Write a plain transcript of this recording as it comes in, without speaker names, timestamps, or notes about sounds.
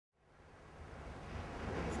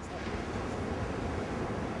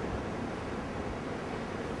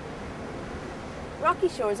Rocky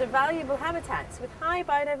shores are valuable habitats with high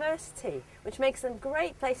biodiversity, which makes them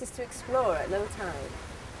great places to explore at low tide.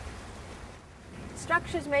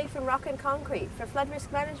 Structures made from rock and concrete for flood risk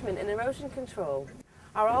management and erosion control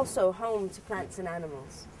are also home to plants and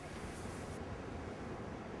animals.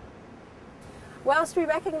 Whilst we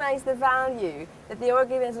recognise the value that the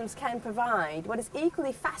organisms can provide, what is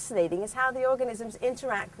equally fascinating is how the organisms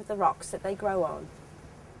interact with the rocks that they grow on.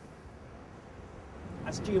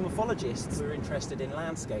 As geomorphologists, we're interested in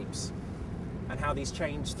landscapes and how these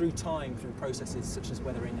change through time through processes such as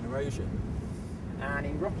weathering and erosion. And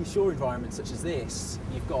in rocky shore environments such as this,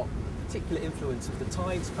 you've got particular influence of the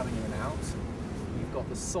tides coming in and out, you've got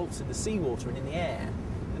the salts in the seawater and in the air,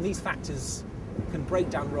 and these factors can break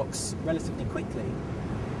down rocks relatively quickly.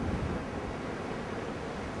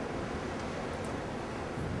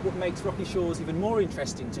 What makes rocky shores even more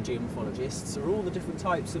interesting to geomorphologists are all the different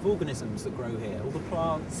types of organisms that grow here, all the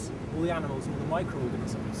plants, all the animals, all the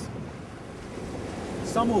microorganisms.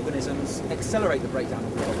 Some organisms accelerate the breakdown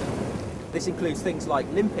of rock. This includes things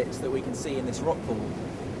like limpets that we can see in this rock pool.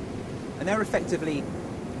 And they're effectively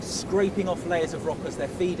scraping off layers of rock as they're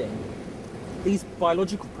feeding. These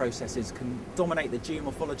biological processes can dominate the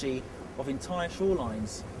geomorphology of entire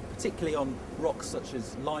shorelines, particularly on rocks such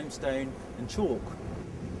as limestone and chalk.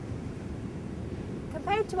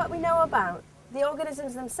 Compared to what we know about the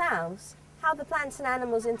organisms themselves, how the plants and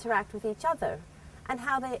animals interact with each other, and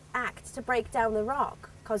how they act to break down the rock,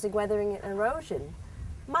 causing weathering and erosion,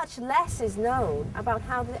 much less is known about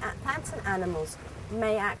how the plants and animals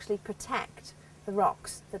may actually protect the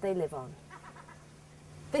rocks that they live on.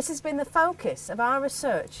 This has been the focus of our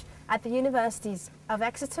research at the universities of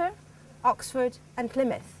Exeter, Oxford and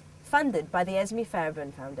Plymouth, funded by the Esmée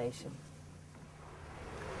Fairbairn Foundation.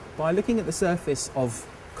 By looking at the surface of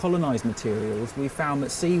colonised materials, we found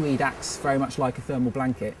that seaweed acts very much like a thermal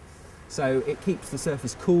blanket. So it keeps the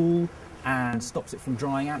surface cool and stops it from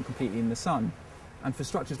drying out completely in the sun. And for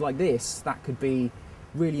structures like this, that could be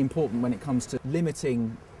really important when it comes to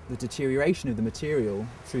limiting the deterioration of the material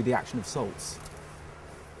through the action of salts.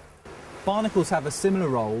 Barnacles have a similar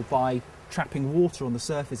role by trapping water on the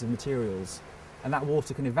surface of materials, and that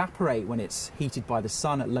water can evaporate when it's heated by the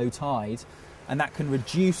sun at low tide, and that can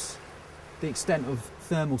reduce the extent of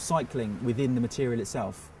thermal cycling within the material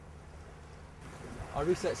itself. Our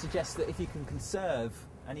research suggests that if you can conserve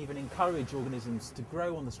and even encourage organisms to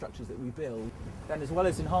grow on the structures that we build, then as well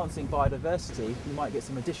as enhancing biodiversity, you might get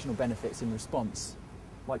some additional benefits in response,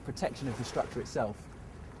 like protection of the structure itself.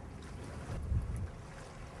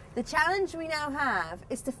 The challenge we now have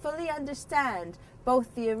is to fully understand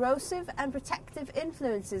both the erosive and protective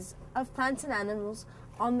influences of plants and animals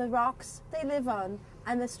on the rocks they live on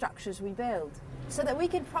and the structures we build, so that we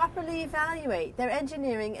can properly evaluate their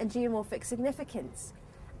engineering and geomorphic significance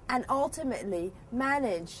and ultimately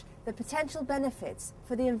manage the potential benefits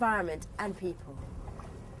for the environment and people.